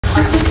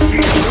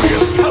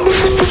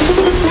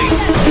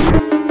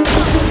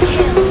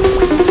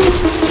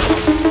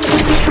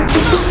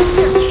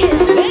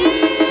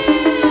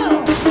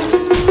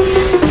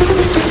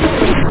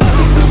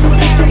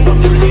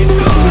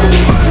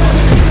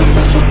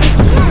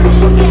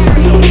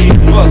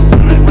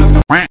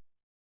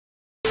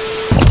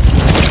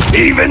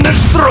Even the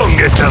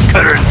strongest of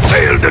currents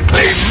fail to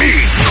claim me!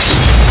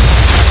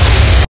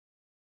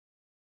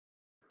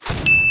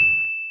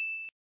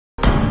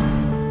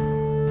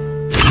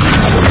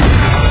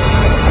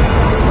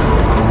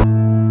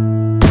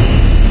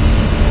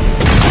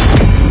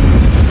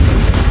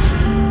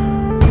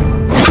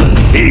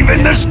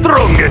 Even the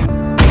strongest!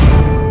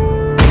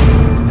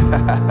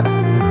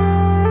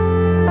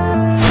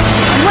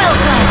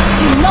 Welcome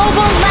to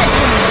Mobile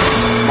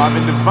Legends!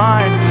 Marvin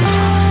Divine.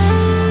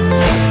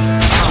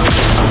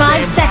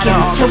 5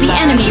 seconds till the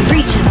enemy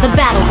reaches the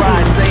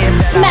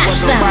battlefield. Smash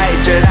them!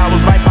 I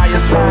was right by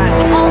your side.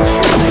 All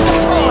troops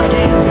deployed.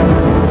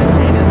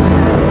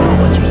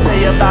 What you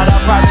say about our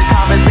private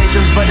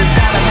conversations, but it's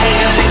not a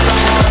man. Based on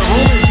all the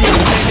rumors you're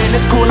saying,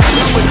 it's cool. I'm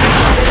done with you.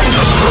 It's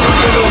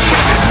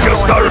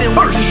just our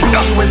first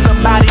stop. With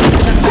somebody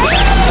trying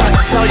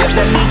to tell you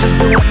that me just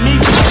doing me.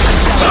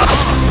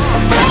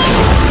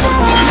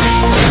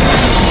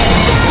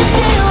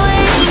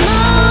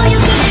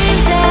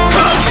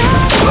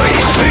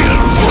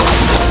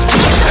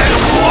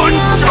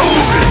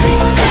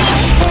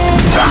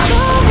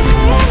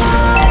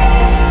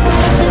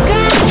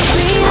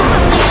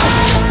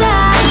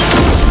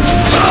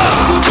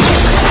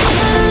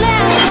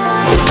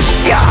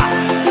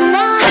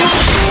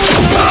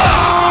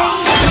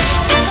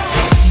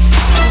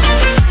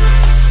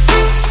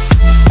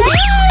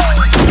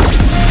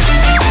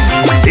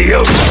 The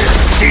ocean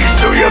sees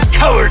through your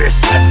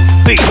cowardice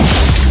and beat.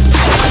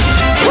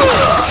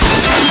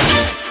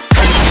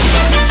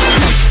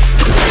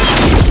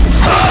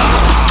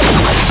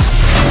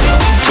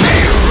 The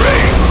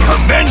rain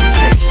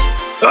commences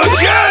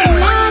again!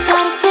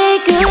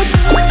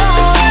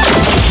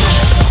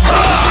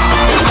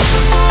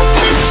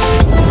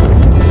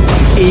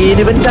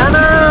 Ini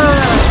bencana!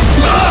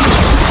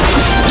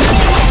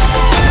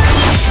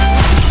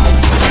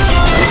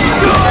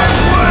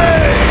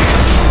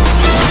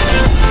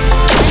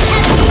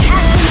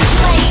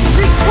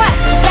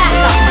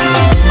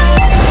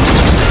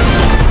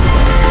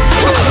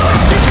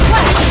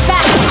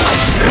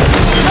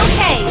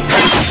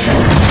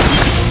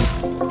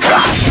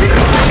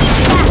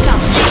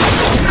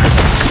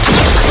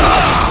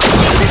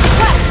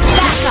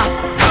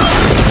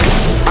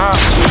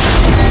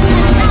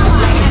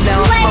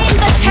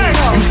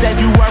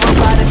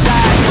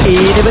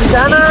 Ini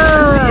bencana.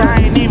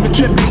 I ain't even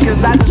tripping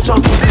cause I just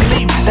chose to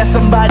believe that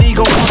somebody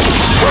gon' want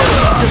me.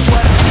 Just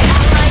what I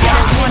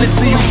wanna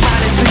see you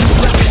shining, see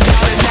you looking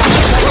down and out.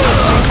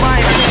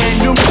 Crying,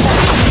 saying you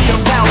be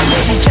around,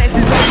 taking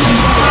chances on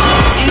you.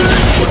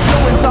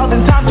 Doing all the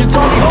times you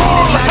told me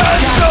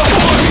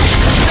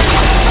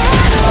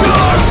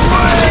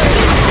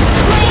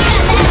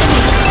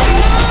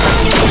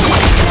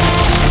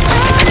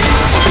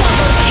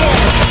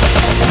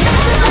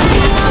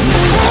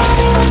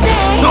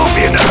Don't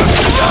be enough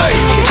to die.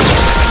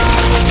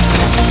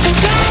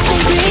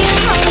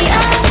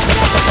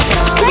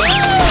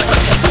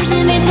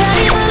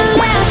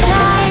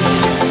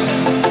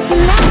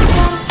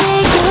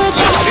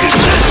 Is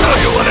this how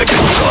you wanna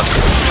get shot?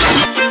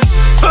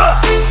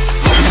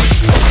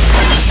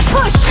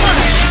 Push!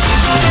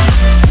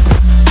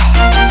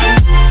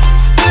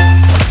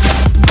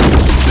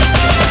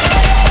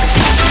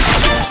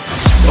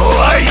 Oh,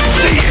 I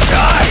see it.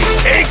 I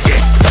take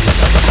it.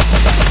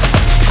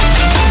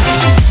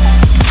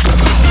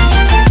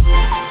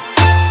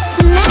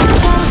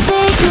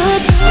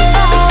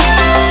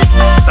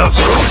 The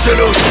frozen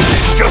ocean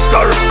is just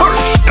our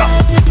first stop.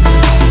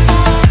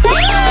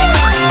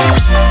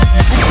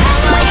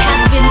 Ally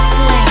has been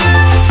slain.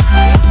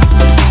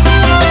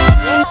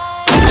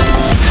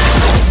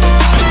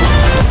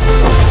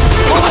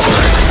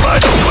 Forward, by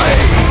the way.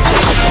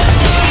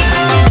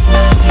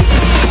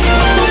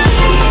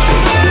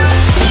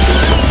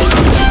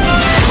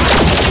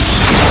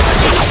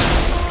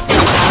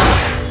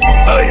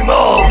 I'm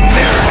all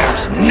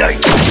Mariner's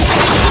knight.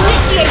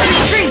 Initiate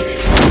retreat.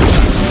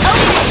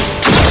 Okay.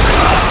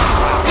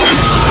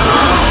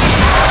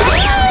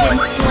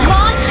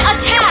 Launch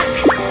attack.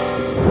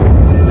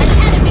 An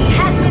enemy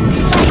has been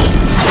slain.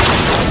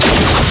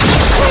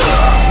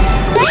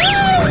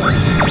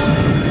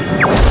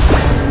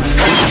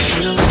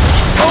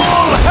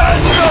 All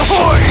hands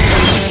ahoy!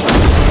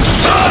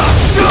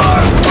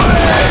 Sharp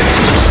way!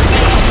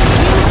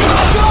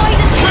 Destroy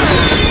the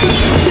turret.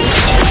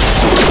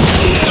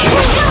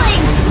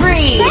 Killing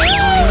spree.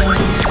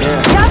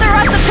 Gather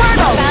up the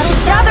turtle.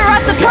 Gather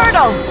up the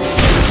turtle.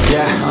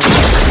 Yeah,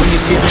 when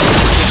you're feeling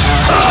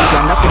you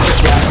got nothing but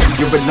doubt.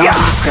 You're alone in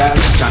the crowd,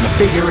 just trying to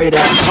figure it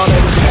out. All that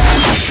is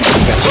past, got you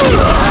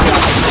figured out.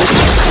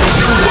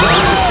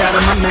 This out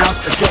of my mouth,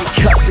 a straight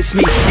cut, this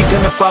me. You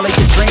gonna follow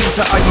your dreams,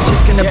 or are you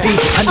just gonna be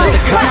another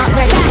cops?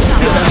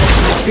 Feel the hope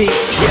in this beat,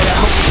 yeah, the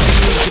hope in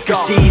you to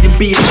proceed and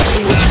be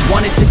exactly what you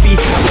want it to be.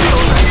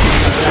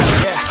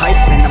 Hype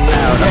and I'm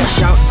loud, I'ma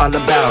shout all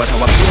about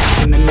how I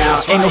feel in the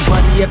now. Ain't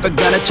nobody ever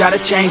gonna try to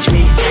change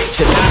me.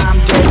 Till I'm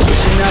dead,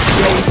 pushing up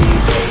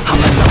daisies. I'm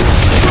alone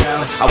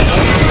now. I won't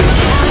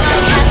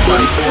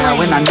now,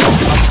 and I know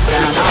I'm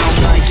down. I don't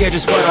really care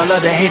just what all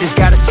other haters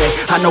gotta say.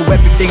 I know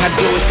everything I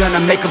do is gonna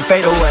make them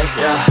fade away.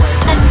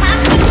 Attack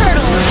the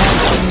turtle.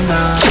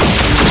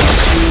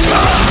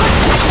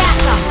 Back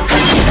up.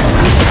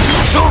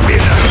 Don't be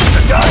nervous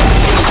to die.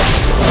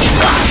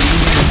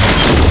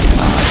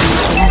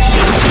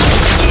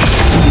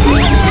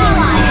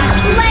 Ally has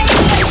slain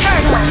the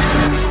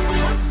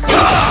turtle.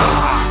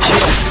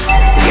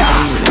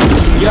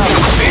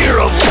 Fear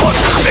of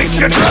water makes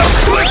you drown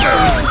quicker.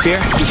 Fear,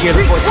 you hear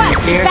the voice in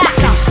your ear.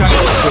 Can you start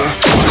to hear?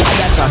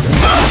 That thought's in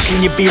there. Can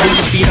you be with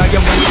your feet on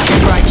your wings?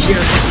 Get right here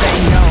and say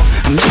no.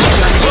 I'm never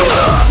gonna give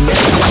up,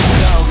 never gonna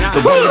slow.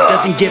 The one that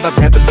doesn't give up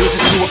never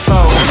loses to a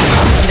foe.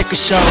 Lick a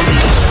show,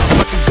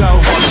 what can go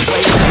all the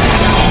way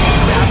down.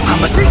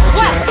 I'm a soldier,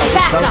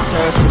 always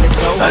closer till it's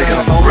over. I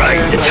got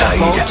right to tide.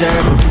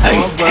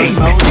 I hate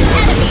it.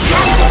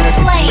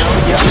 Slain.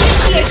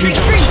 Initiate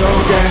retreat.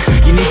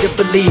 You need to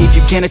believe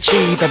you can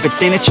achieve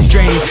everything that you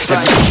dream. Everything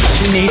that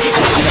you need is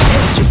in the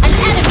head that you An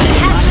enemy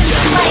has been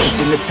slain. It's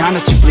in the time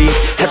that you bleed.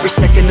 Every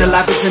second of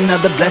life is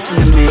another blessing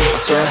to me.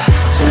 So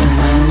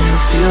when you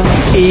feel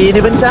like Ini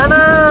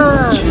bencana.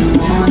 you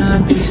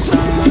wanna be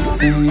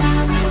something,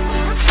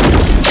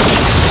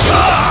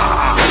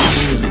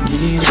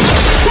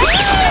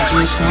 I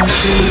just want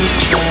you to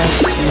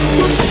trust me.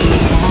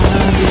 You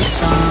wanna be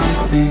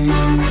something.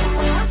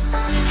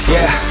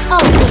 Yeah. Oh,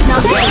 now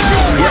slain.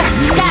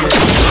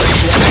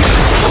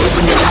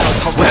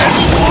 Back.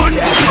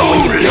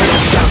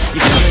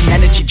 You feel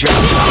an energy drop.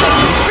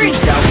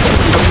 Freaks out.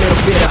 A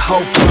little bit of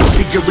hope.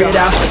 Figure it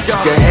out.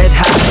 Keep your head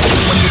high.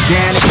 When you're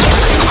down, it's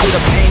through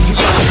the pain you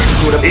find.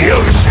 Through the The pain.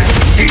 ocean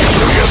sees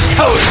through your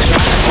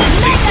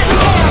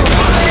cowardice.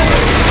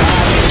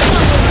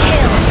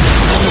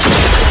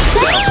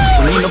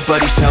 When ain't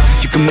nobody's help,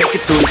 you can make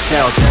it through this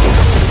hell.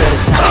 It's a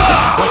better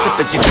time. What's up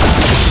as you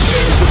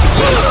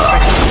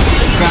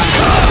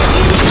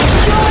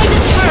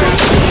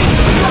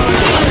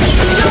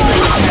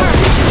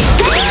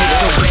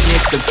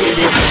so get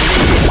it.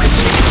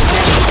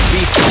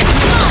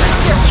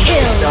 Monster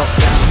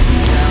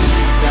kill.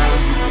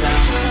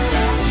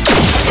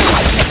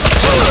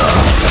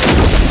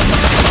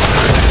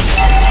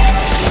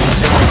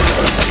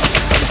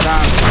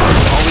 Sometimes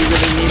all we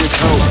really need is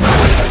hope.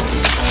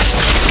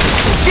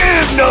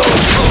 Give no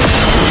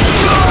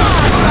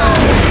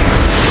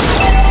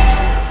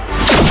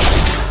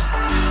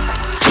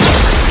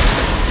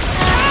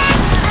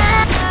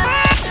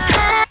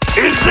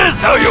Is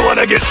this how you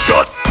wanna get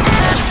shot?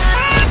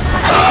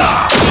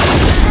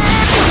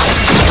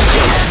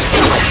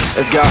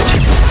 Let's go.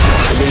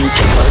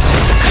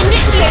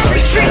 Initiate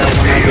retreat.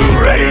 You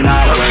ready to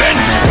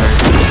avenge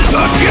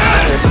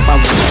again?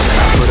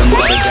 Put them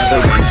all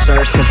together and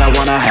serve, cause I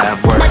wanna have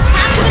work.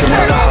 Working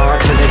out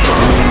hard till they put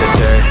me in the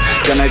dirt.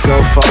 Gonna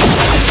go far.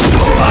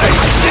 Oh, I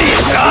see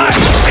it. I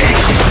hate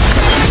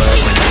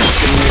it.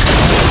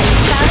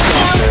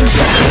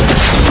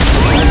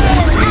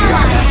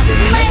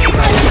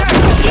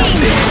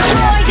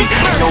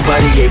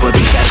 Nobody able to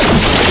catch me.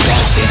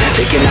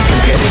 They cannot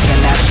compare, they can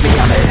ask me.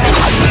 I'm an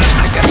athlete.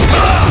 I got you.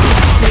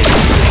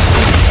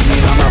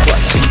 On my butt,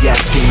 she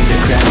asking to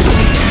crash me.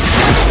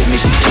 Smash with me,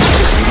 she said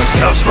that she was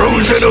The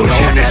frozen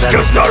ocean is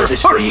just our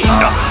first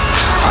stop.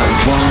 I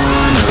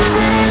wanna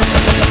live.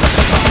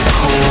 I'm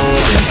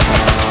cold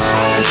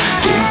inside.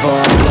 Give all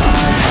I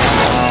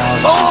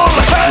have. All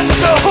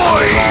hands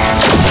ahoy!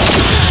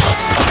 A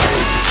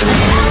fight to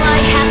live.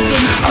 Ally has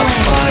been A slain.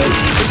 fight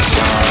to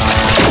strive.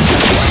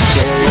 One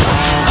day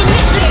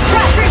Initiate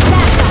retreat.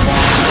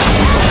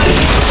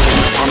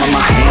 palm of my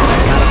hand, I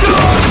gotta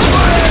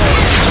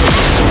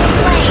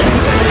Slain.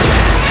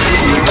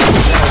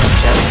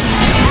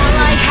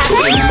 Ally has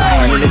been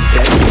slain.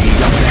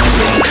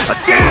 a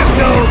sound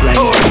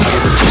blending.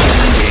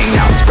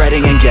 Now I'm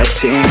spreading and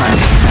getting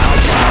money.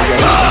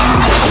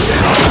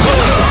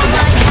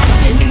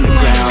 In the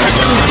ground.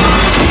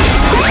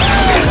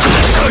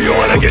 How you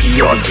wanna get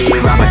shot?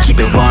 I'ma keep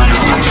it 100.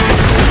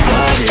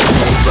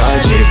 No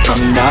budget from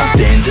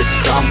nothing to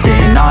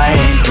something. I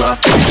ain't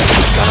bluffing.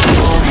 Got a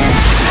full hand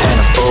and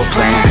a full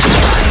plan.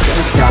 I ain't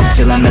gonna stop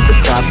till I'm at the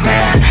top,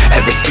 man.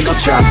 Every single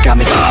drop got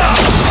me feeling.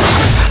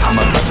 I'm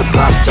about to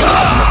pop star.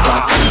 I'm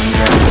about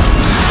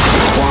to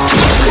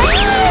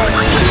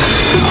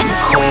I'm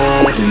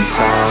cold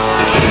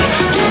inside.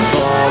 Give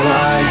all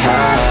I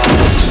have.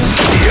 Just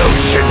The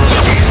ocean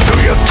sees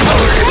through your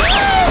cowardice.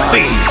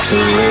 fight to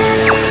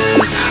live,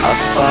 a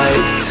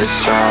fight to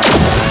strive.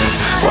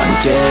 One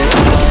day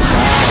I'll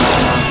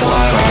have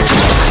what I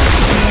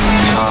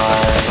want.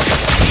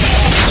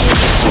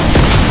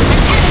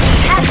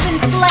 Has been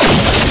slain.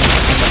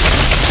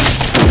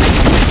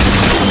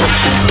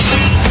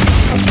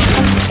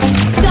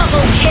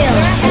 Double kill.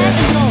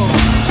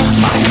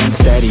 My hand's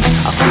steady,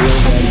 I feel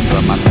ready,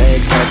 but my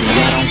legs heavy,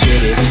 I don't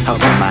get it. How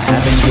come I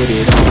haven't hit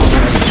it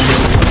already?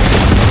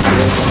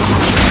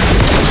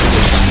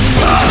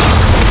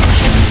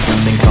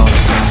 Something called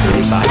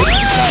intensive.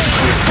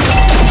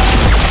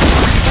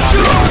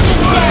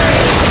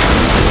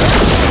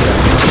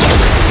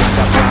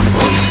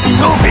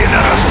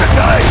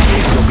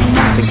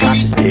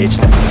 this bitch,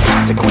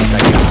 that's the consequence. I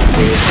got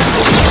this,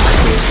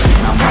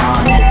 and I'm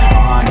on it,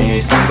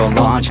 honest. I'm gon'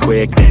 launch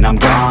quick, then I'm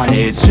gone.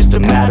 It's just a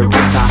matter of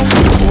time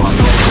before I'm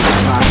over the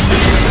time.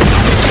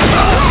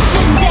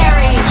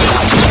 Legendary!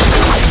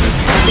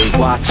 They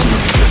watching,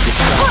 it's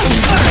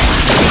exciting.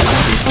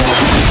 These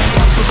lessons,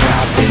 I'm for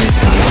rapping. It's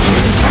not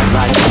living my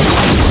life.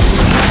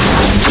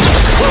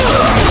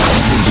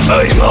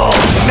 I'm all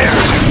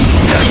American.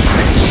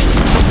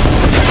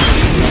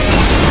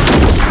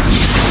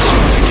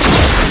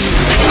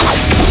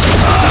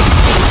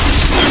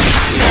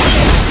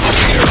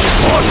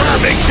 Water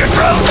makes you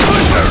drown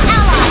quicker.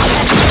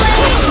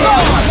 I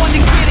wanna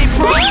get it,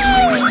 bro.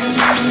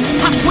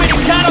 I swear to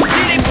God, I'll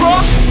get it, bro.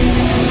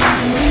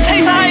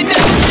 Hey, I ain't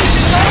never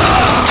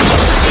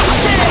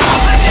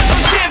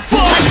get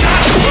fucked.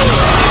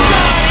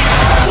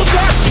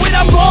 When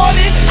I'm on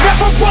it,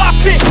 never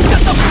rock it.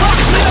 Got the block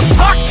with I'm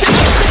toxic.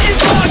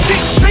 It's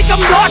logic, make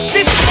them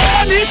nauseous,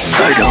 honest.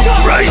 I don't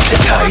ride the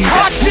tide.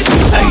 I take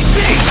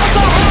it.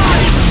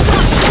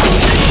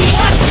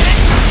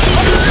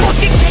 I'm the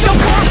fucking king of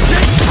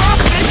profit.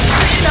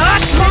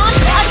 Launch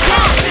attack.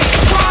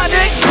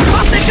 Chronic.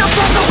 I think I'm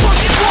from the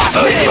fucking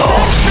rocket. I'm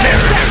all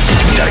American.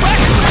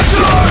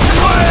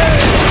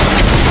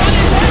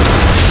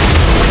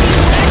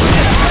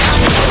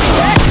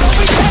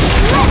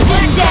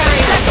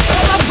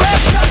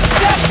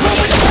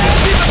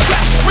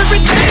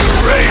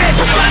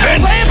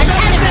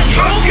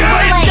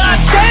 Legendary!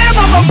 Goddamn,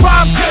 I'm a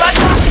bomb till I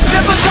die.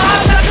 Never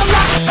die, never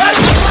lie. That's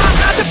the bomb,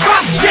 not the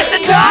bomb. Get to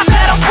die,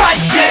 let 'em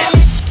fight, yeah.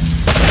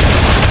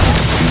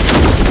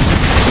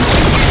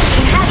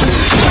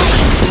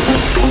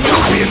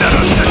 Be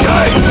another to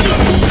die.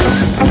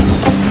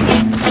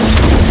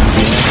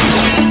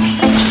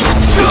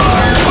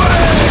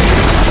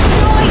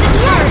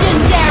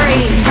 Legendary!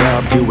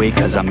 I'll do it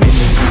cause I'm in the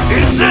zone.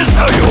 Is this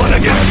how you wanna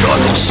get shot?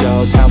 It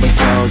shows how it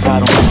goes, I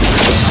don't know.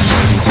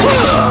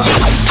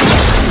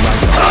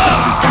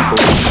 These people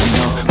don't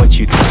know what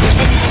you think.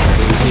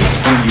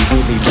 Do you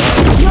really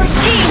love? Your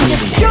team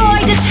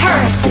destroyed a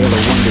turret! Still a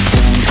wonder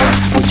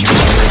would you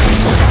ever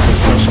the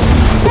social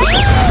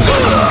media?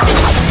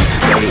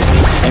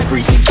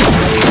 Everything's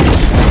great.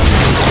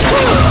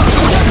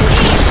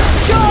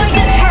 Destroyed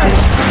a turret!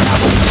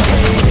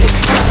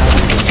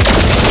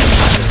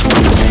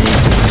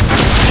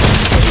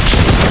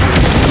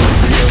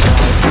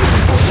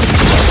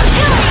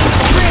 Killing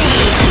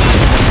spree!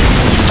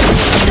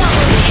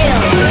 Double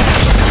kill!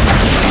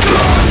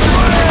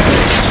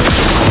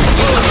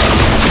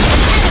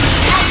 Enemy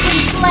has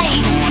been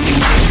slain!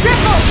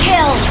 Triple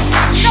kill!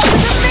 That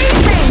was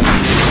amazing!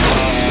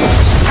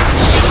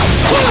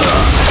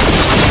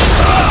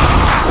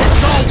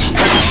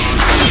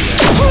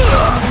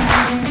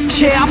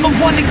 Yeah, I'm the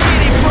one to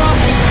get it, bro.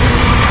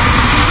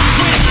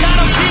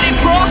 Gotta get it,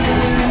 bro.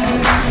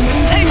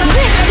 Hey,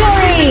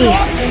 Victory!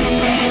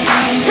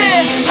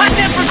 Yeah, I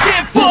never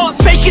give up.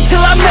 Fake it till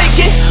I make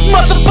it.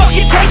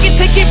 Motherfucking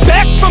take it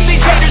back from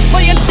these haters.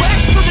 Playing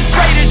tracks for the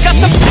traitors. Got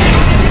the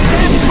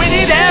facts when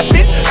it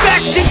happens.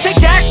 Factions take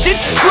actions.